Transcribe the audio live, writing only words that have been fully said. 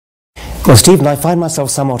Well, Stephen, I find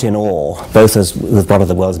myself somewhat in awe, both as with one of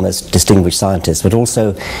the world's most distinguished scientists, but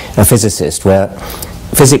also a physicist, where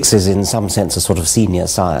physics is in some sense a sort of senior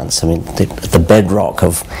science. I mean, the bedrock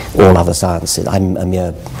of all other sciences. I'm a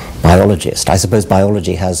mere biologist. I suppose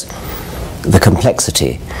biology has the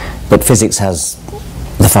complexity, but physics has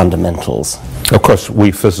the fundamentals. Of course,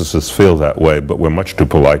 we physicists feel that way, but we're much too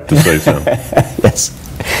polite to say so. Yes.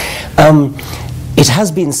 It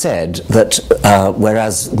has been said that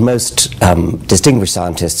whereas most distinguished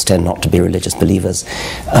scientists tend not to be religious believers,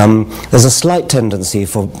 there's a slight tendency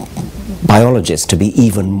for biologists to be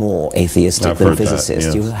even more atheistic than physicists.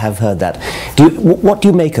 That, yes. You have heard that. What do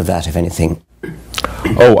you make of that, if anything?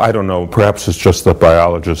 Oh, I don't know. Perhaps it's just that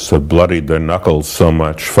biologists have bloodied their knuckles so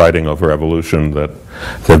much fighting over evolution that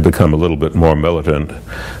they've become a little bit more militant.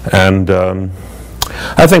 And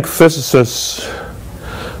I think physicists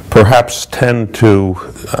perhaps tend to,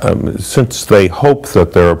 since they hope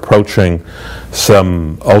that they're approaching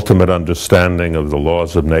some ultimate understanding of the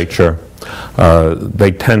laws of nature,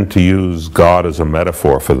 they tend to use God as a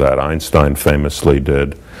metaphor for that. Einstein famously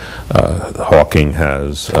did. Hawking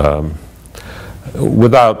has,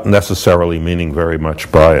 without necessarily meaning very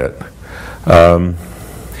much by it.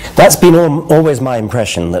 That's been always my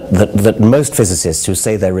impression, that most physicists who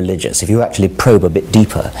say they're religious, if you actually probe a bit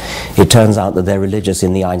deeper, it turns out that they're religious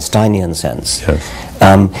in the Einsteinian sense. Yes.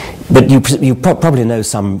 But you probably know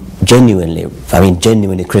some genuinely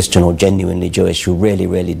Christian or genuinely Jewish who really,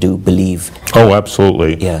 really do believe. Oh,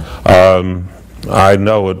 absolutely. Yeah. I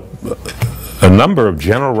know a number of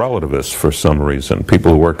general relativists, for some reason,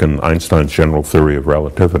 people who work in Einstein's general theory of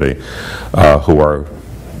relativity, who are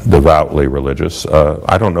devoutly religious.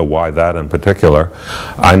 I don't know why that in particular.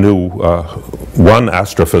 I knew one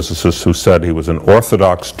astrophysicist who said he was an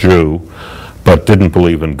Orthodox Jew but didn't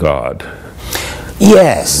believe in God.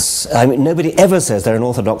 Yes, I mean, nobody ever says they're an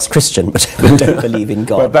Orthodox Christian but don't believe in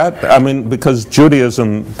God. But that, I mean, because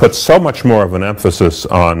Judaism puts so much more of an emphasis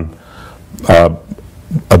on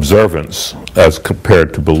observance as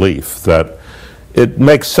compared to belief that it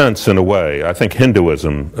makes sense in a way. I think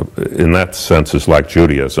Hinduism, in that sense, is like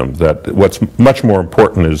Judaism, that what's much more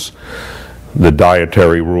important is the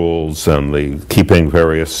dietary rules and the keeping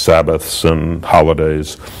various Sabbaths and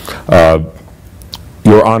holidays.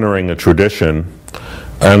 You're honoring a tradition,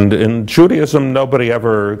 and in Judaism, nobody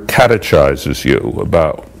ever catechizes you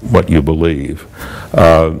about what you believe.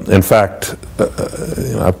 In fact,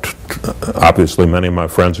 obviously many of my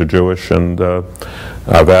friends are Jewish, and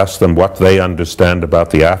I've asked them what they understand about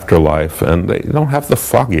the afterlife, and they don't have the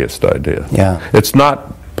foggiest idea. Yeah. It's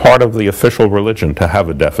not part of the official religion to have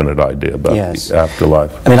a definite idea about the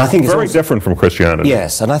afterlife. I mean, I think it's very different from Christianity.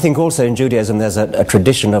 Yes, and I think also in Judaism there's a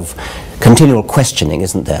tradition of continual questioning,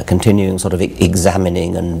 isn't there? Continuing sort of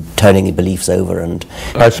examining and turning your beliefs over. And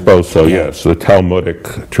I suppose so, yes. The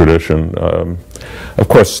Talmudic tradition. Of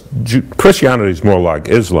course, Christianity is more like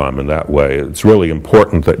Islam in that way. It's really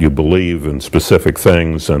important that you believe in specific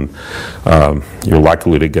things, and you're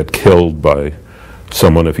likely to get killed by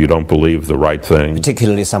someone if you don't believe the right thing.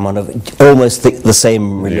 Particularly someone of almost the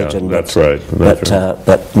same religion. Yeah, that's right.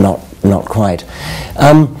 But not quite.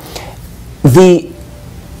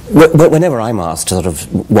 Whenever I'm asked sort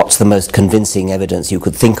of what's the most convincing evidence you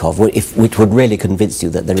could think of, which would really convince you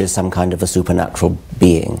that there is some kind of a supernatural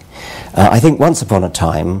being, I think once upon a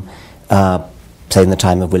time, say in the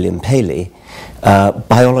time of William Paley,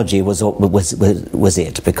 biology was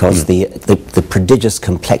it, because the prodigious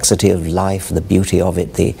complexity of life, the beauty of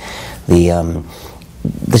it, the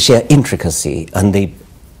sheer intricacy and the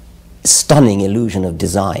stunning illusion of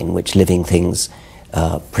design which living things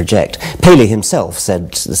project. Paley himself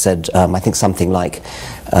said I think something like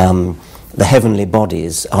the heavenly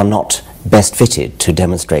bodies are not best fitted to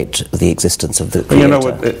demonstrate the existence of the Creator. You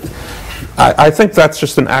know, I think that's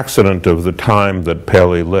just an accident of the time that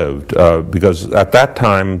Paley lived, because at that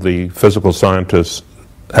time the physical scientists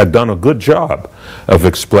had done a good job of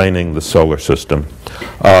explaining the solar system,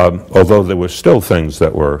 although there were still things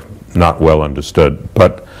that were not well understood.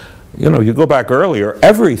 But you know, you go back earlier,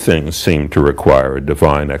 everything seemed to require a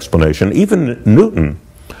divine explanation. Even Newton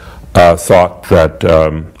thought that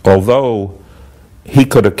although he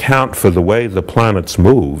could account for the way the planets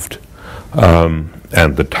moved,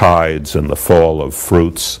 and the tides and the fall of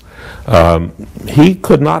fruits, he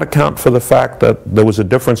could not account for the fact that there was a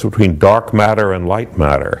difference between dark matter and light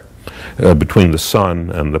matter, between the sun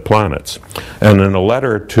and the planets. And in a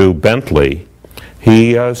letter to Bentley,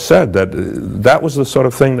 he said that that was the sort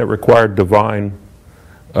of thing that required divine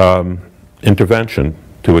intervention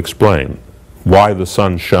to explain why the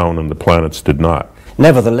sun shone and the planets did not.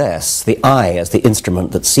 Nevertheless, the eye, as the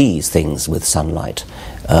instrument that sees things with sunlight,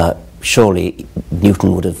 surely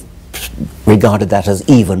Newton would have regarded that as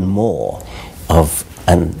even more of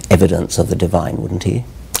an evidence of the divine, wouldn't he?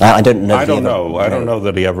 I don't know. I don't know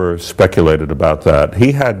that he ever speculated about that.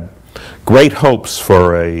 He had great hopes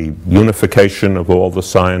for a unification of all the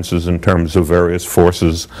sciences in terms of various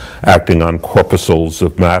forces acting on corpuscles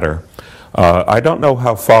of matter. I don't know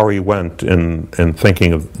how far he went in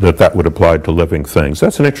thinking of that would apply to living things.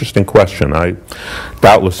 That's an interesting question.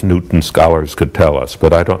 Doubtless Newton scholars could tell us,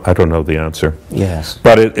 but I don't know the answer. Yes.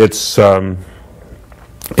 But it's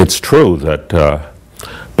true that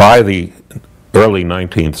by the early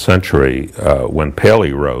 19th century, when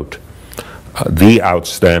Paley wrote, the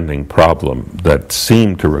outstanding problem that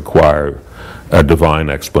seemed to require a divine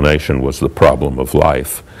explanation was the problem of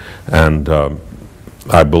life. And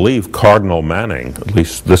I believe Cardinal Manning, at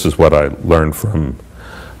least this is what I learned from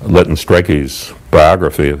Lytton Strakey's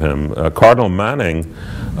biography of him, Cardinal Manning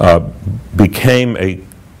became a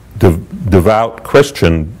devout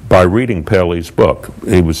Christian by reading Paley's book.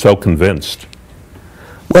 He was so convinced.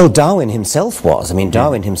 Well, Darwin himself was. I mean,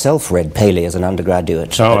 Darwin himself read Paley as an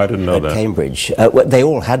undergraduate I didn't know at that. Cambridge. They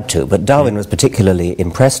all had to, but Darwin was particularly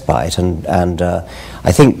impressed by it, and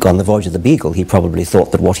I think on the voyage of the Beagle he probably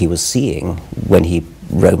thought that what he was seeing when he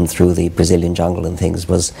roamed through the Brazilian jungle and things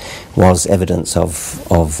was evidence of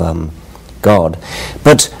God.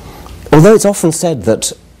 But although it's often said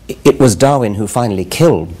that it was Darwin who finally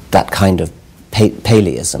killed that kind of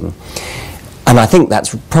Paleyism, and I think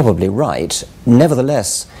that's probably right,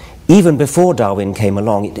 nevertheless, even before Darwin came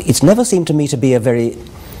along, it's never seemed to me to be a very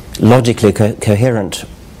logically coherent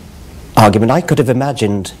argument. I could have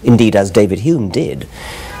imagined, indeed as David Hume did,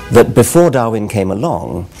 that before Darwin came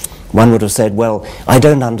along, one would have said, well, I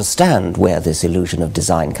don't understand where this illusion of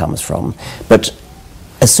design comes from, but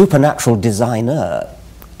a supernatural designer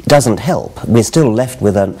doesn't help. We're still left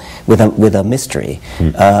with a mystery.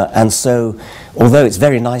 And so, although it's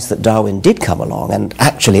very nice that Darwin did come along and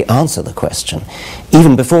actually answer the question,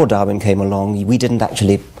 even before Darwin came along, we didn't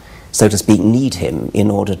actually, so to speak, need him in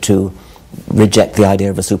order to reject the idea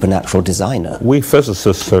of a supernatural designer. We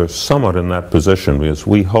physicists are somewhat in that position because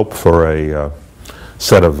we hope for a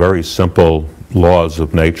set of very simple laws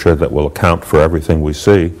of nature that will account for everything we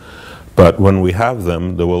see. But when we have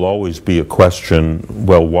them, there will always be a question,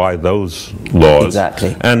 well, why those laws?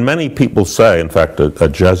 Exactly. And many people say, in fact, a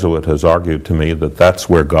Jesuit has argued to me that that's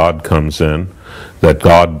where God comes in, that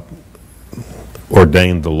God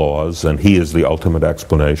ordained the laws, and he is the ultimate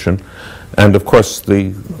explanation. And of course,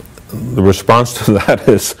 the response to that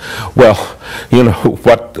is, well, you know,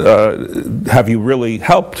 what have you really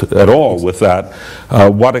helped at all with that?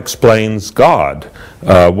 What explains God?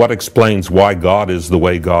 What explains why God is the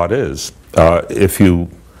way God is? If you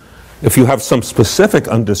have some specific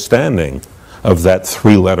understanding of that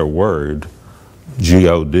three-letter word,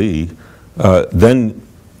 G-O-D, then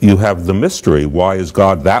you have the mystery. Why is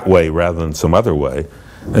God that way rather than some other way?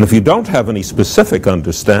 And if you don't have any specific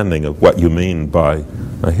understanding of what you mean by,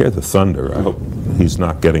 I hear the thunder, I hope he's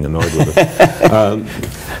not getting annoyed with it.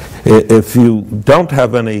 If you don't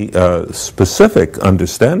have any specific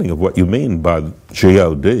understanding of what you mean by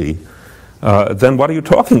G-O-D, then what are you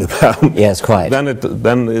talking about? Yes, quite.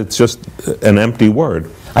 Then it's just an empty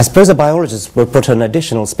word. I suppose a biologist will put an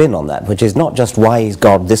additional spin on that, which is not just why is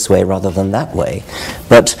God this way rather than that way,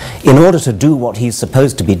 but in order to do what he's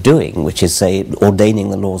supposed to be doing, which is, say, ordaining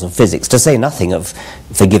the laws of physics, to say nothing of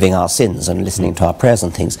forgiving our sins and listening to our prayers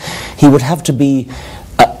and things, he would have to be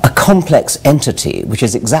a complex entity, which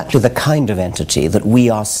is exactly the kind of entity that we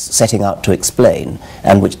are setting out to explain,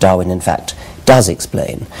 and which Darwin, in fact, does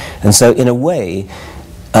explain. And so, in a way,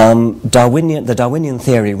 the Darwinian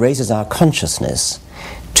theory raises our consciousness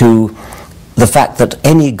to the fact that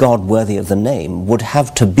any God worthy of the name would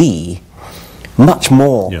have to be much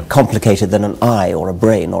more complicated than an eye or a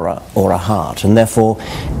brain or a heart, and therefore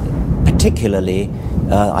particularly,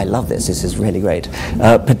 I love this is really great,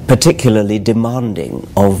 particularly demanding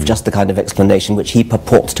of just the kind of explanation which he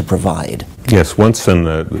purports to provide. Yes, once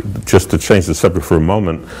just to change the subject for a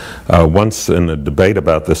moment, once in a debate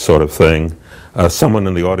about this sort of thing, someone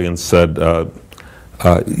in the audience said,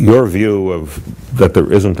 your view of that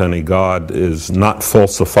there isn't any God is not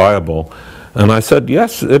falsifiable. And I said,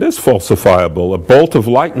 yes, it is falsifiable. A bolt of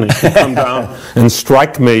lightning could come down and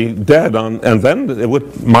strike me dead, and then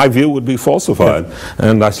my view would be falsified.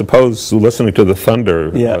 And I suppose listening to the thunder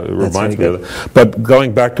reminds me of that. But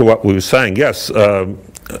going back to what we were saying, yes,